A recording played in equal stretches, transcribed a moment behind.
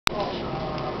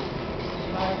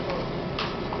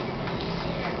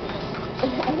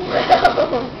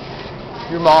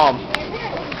Your mom.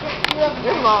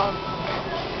 Your mom.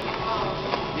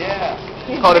 Yeah.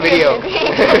 It's called a video. Why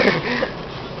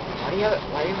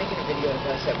are you making a video of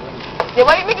us at Wendy's? Yeah,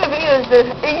 why are you making a video of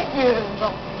this?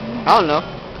 I don't know.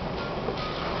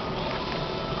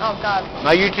 Oh God.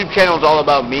 My YouTube channel is all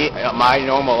about me, my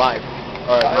normal life,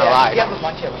 or my life. You have a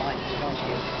bunch at lunch, don't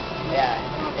you? Yeah.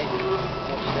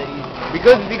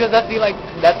 Because that's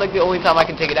like the only time I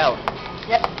can take it out.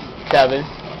 Yep. 7.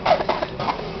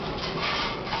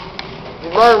 You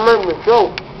better make me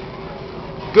joke.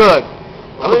 Good. I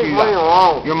hope Leave you me got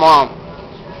alone. your mom.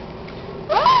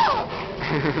 No.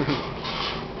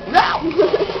 No.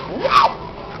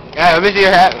 Yeah, let me see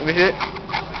your hat. Let me see it.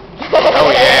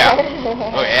 Oh yeah.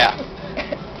 Oh yeah.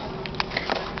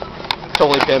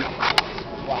 Totally pimp.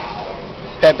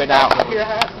 Wow. Pimping out. Your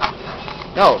hat.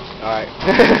 No. Alright.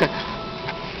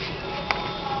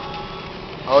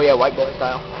 Oh yeah, white boy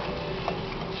style.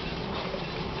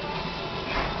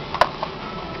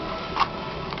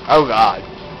 Oh God.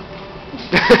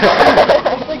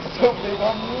 It's like so big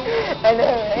on you. I know,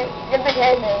 right? Get the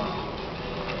head now.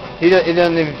 It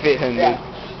doesn't even fit him, Yeah. dude.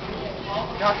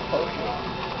 You're not supposed to.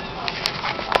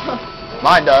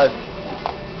 Mine does.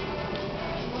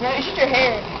 No, it's just your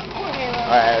hair.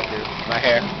 Alright, that's true. My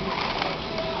hair.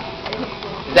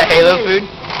 Is that Halo food?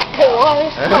 It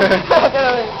was.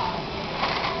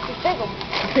 Just take them.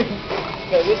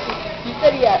 No, this is, you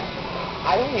said he had,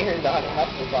 I only heard the honey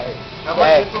mustard part. How much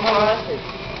Hey. is the honey mustard?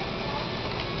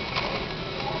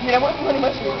 Dude, I want some honey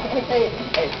mustard. Let me tell you.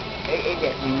 Hey,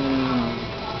 AJ. Mmm.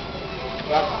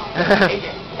 AJ.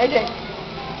 AJ.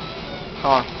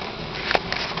 Come on.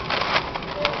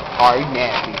 Oh, he's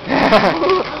nasty.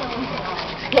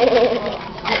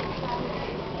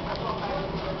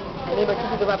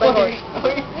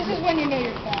 This is when you know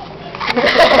you're fat.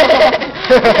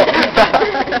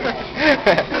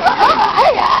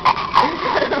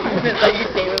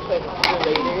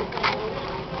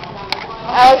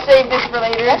 I'll save this for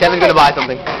later. Kevin's gonna buy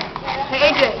something.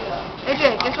 Hey AJ,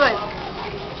 guess what?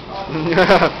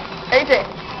 AJ,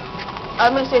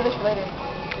 I'm gonna save this for later.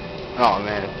 Oh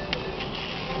man.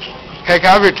 Hey, can I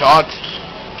have your tots?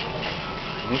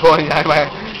 I'm going down my...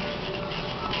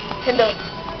 Hello.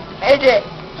 AJ.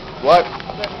 What?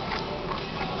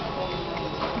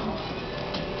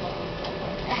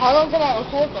 How long can I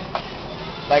record them?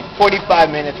 Like 45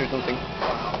 minutes or something.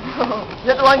 Is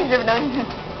that the longest you've ever done?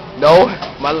 No,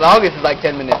 my longest is like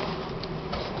 10 minutes.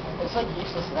 It's like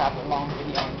useless to have a long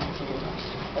video on YouTube.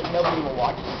 Like nobody will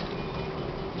watch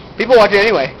it. People watch it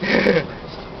anyway.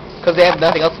 Because they have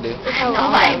nothing else to do. How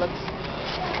long that looks.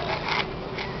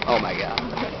 Oh my God.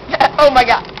 Oh my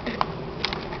God.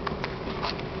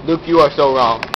 Luke, you are so wrong.